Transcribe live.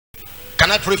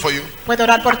Can I pray for you? ¿Puedo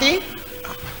orar por ti?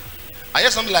 I hear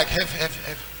something like Hefe.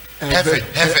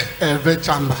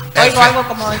 Oigo algo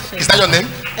como ese. Is that your name?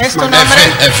 ¿Es tu nombre?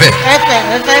 Efe.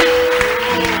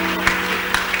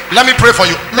 Let me pray for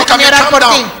you. Look at me. Calm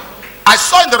down. I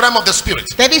saw in the realm of the spirit.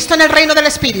 Te he visto en el reino del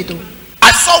espíritu.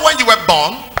 I saw when you were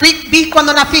born. Vi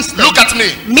cuando naciste. Look at me.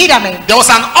 Mírame. There was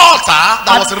an altar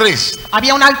that was raised.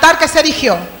 Había un altar que se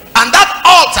erigió. And that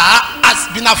altar has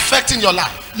been affecting your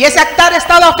life. Y ese altar ha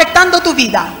estado afectando tu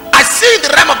vida. I see in the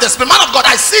realm of the spirit, man of God.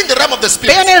 I see in the realm of the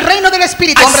spirit. Veo en el reino del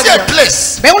espíritu, I hombre see de a Dios.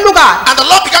 place. Veo un lugar. And the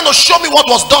Lord began to show me what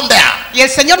was done there. Y el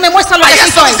Señor me muestra lo que I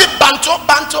hizo ahí.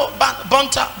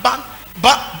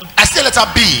 I see a letter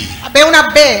B. Veo una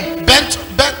B.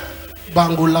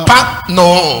 Bangula.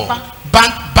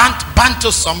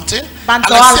 Banto something.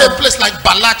 Banto and I see a algo. place like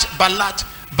Balate.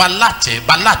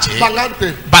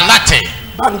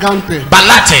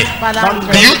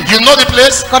 Do you know the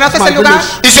place? ¿Conoces el lugar?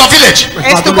 It's your village.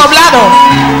 Es tu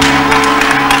poblado.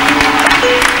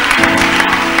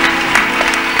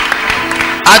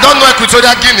 I don't know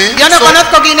Equatorial Guinea. Yo no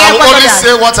conozco Guinea I will only Ecuatorial.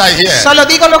 say what I hear. Solo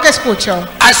digo lo que escucho.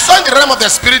 I saw in the realm of the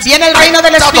spirit. Y en el reino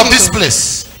del I out of espíritu. this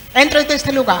place. Entro de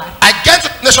este lugar. I get to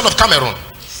the nation of Cameroon.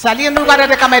 Salí en lugares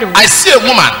de Camerún. I see a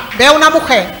woman. Veo una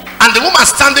mujer. And the woman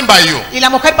standing by you. Y la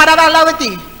mujer parada al lado de ti.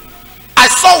 I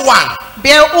saw one.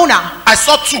 Veo una. I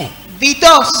saw two. Vi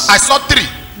dos. I saw three.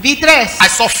 Vi tres. I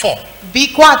saw four.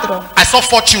 Vi cuatro. I saw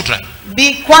 4 children.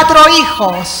 Vi 4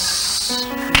 hijos.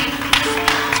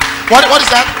 What is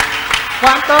that?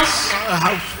 ¿Cuántos?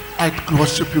 I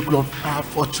worship you, God. I have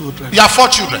 4 children. You have 4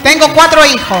 children. Tengo 4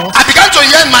 hijos. I began to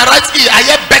hear in my right ear. I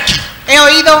hear Becky. He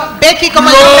oído Becky como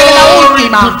el nombre de la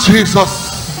última. Jesus.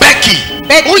 Becky.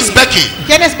 Who is Becky?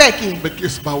 ¿Quién es Becky? Becky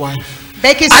is my wife.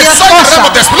 Becky es I mi saw in the realm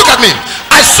of esposa. the look at me.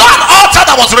 I saw an altar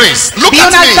that was raised. Look Vi at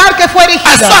un me. altar que fue I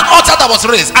erigido. saw an altar that was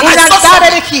raised. And Un I saw altar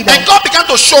something. erigido. And God began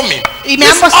to show me. Y me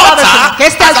This han mostrado altar que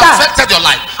este has altar affected your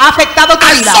life. ha afectado tu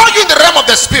I vida. saw you in the realm of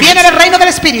the spirit. Viene del reino del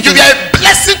espíritu. You are a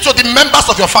blessing to the members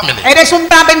of your family. Eres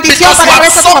una bendición Because you para el have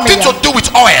resto de tu something familia. to do with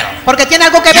oil. Porque tiene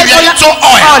algo que You ver con are la into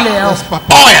oil. óleo.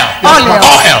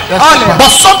 Oil. But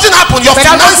something happened. Your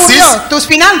Pero algo finances ocurrió. Tus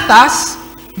finanzas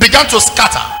began to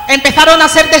scatter. empezaron a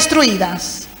ser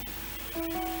destruidas.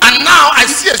 And now I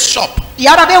see a shop. Y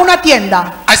ahora veo una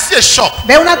tienda. I see a shop.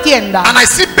 Veo una tienda. And I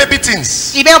see baby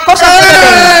things. Y veo cosas de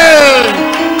bebé.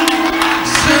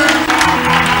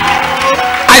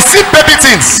 I see baby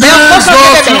things. Veo cosas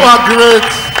de You bebé. are great.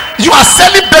 You are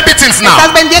selling baby things now.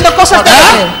 Estás vendiendo cosas de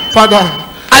bebé. Father.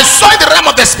 I saw in the realm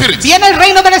of the spirit. Viene el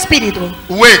reino del espíritu.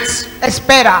 Wait.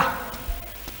 Espera.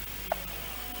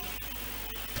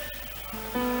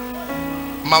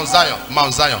 Mount Zion.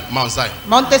 Mount Zion. Mount Zion.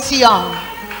 Monte Sion.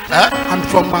 I'm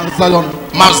from Mount Zion.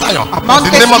 Mount Zion. Monte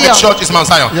The name of the Sion. church is Mount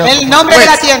Zion. Yes. El nombre de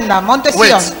la Wait. tienda. Monte Wait.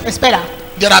 Sion. Espera.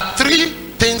 There are 3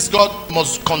 things God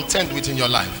must contend with in your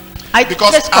life. Hay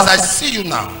Because 3 as I cosas. see you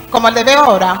now, Como el de veo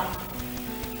ahora.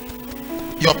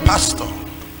 your pastor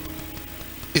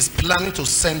is planning to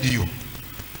send you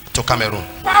to Cameroon.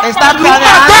 Está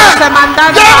planeando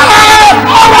mandando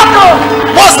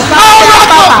What's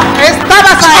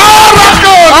Estabas ahí.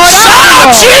 Oráculo.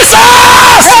 Jesus!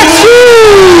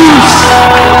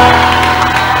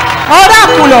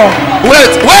 Oráculo.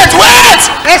 Wait!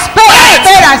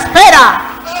 Espera.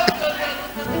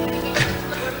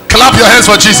 Clap your hands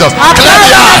for Jesus. Clap your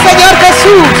Aplaudan al hands. Señor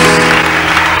Jesús.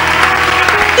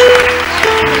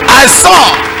 I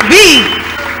saw. Vi.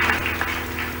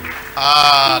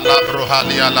 La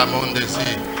brohalia la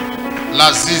mondesi.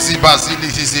 La zizi basili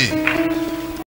zizi.